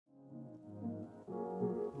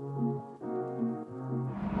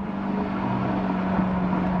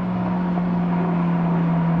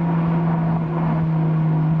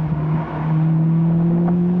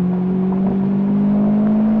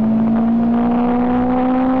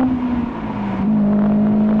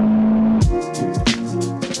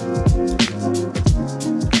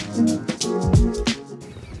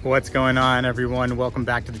What's going on, everyone? Welcome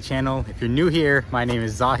back to the channel. If you're new here, my name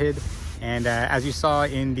is Zahid, and as you saw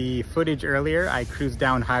in the footage earlier, I cruised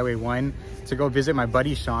down Highway 1 to go visit my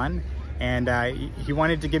buddy Sean, and he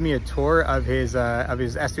wanted to give me a tour of his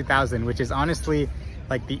S2000, which is honestly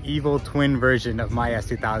like the evil twin version of my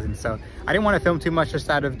S2000. So I didn't want to film too much just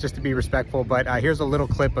to be respectful, but here's a little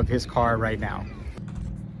clip of his car right now.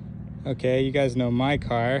 Okay, you guys know my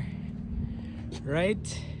car,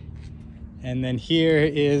 right? And then here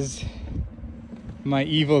is my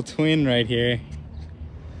evil twin right here.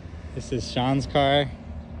 This is Sean's car.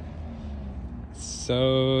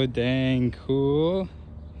 So dang cool.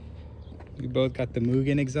 We both got the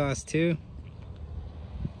Mugen exhaust too.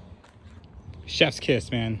 Chef's kiss,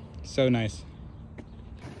 man. So nice.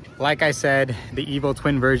 Like I said, the evil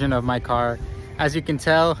twin version of my car. As you can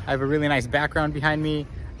tell, I have a really nice background behind me.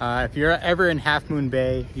 If you're ever in Half Moon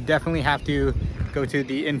Bay, you definitely have to go to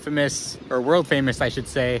the infamous, or world famous I should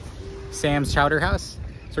say, Sam's Chowder House.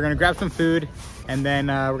 So we're gonna grab some food and then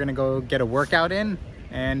we're gonna go get a workout in,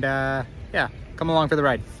 and yeah, come along for the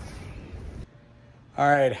ride. All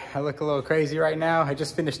right, I look a little crazy right now. I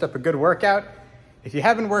just finished up a good workout. If you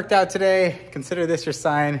haven't worked out today, consider this your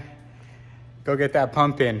sign. Go get that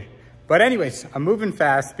pump in. But anyways, I'm moving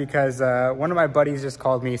fast because one of my buddies just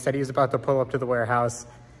called me, said he was about to pull up to the warehouse,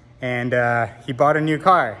 and he bought a new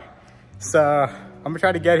car. So I'm gonna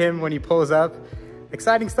try to get him when he pulls up.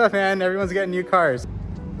 Exciting stuff, man. Everyone's getting new cars.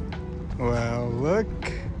 Well, look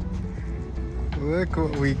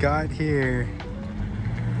what we got here.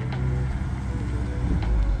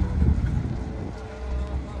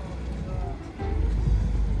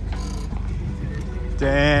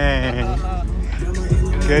 Dang.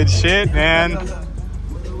 Good shit, man.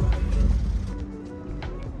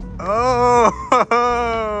 Oh.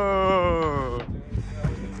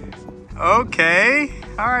 Okay.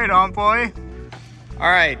 All right, on boy.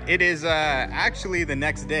 All right, it is actually the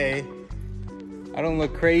next day. I don't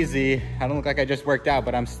look crazy. I don't look like I just worked out,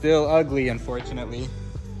 but I'm still ugly, unfortunately.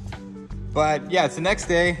 But yeah, it's the next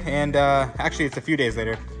day, and actually it's a few days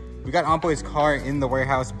later. We got Ampoy's car in the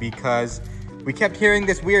warehouse because we kept hearing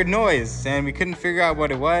this weird noise and we couldn't figure out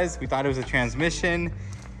what it was. We thought it was a transmission.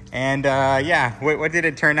 And yeah, what did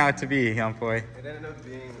it turn out to be, Ampoy? It ended up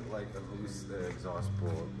being like a loose exhaust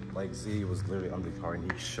bolt. Like Z was literally under the car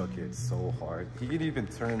and he shook it so hard. He could even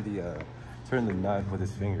turn the nut with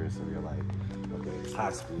his fingers. So we were like, okay, it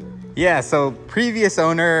has to be it. Yeah, so previous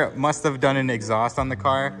owner must have done an exhaust on the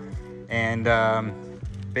car and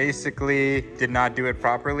basically did not do it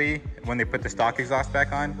properly when they put the stock exhaust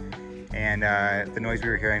back on. And the noise we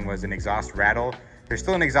were hearing was an exhaust rattle. There's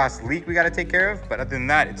still an exhaust leak we got to take care of, but other than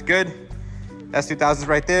that, it's good. S2000's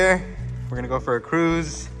right there. We're gonna go for a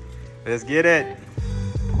cruise. Let's get it.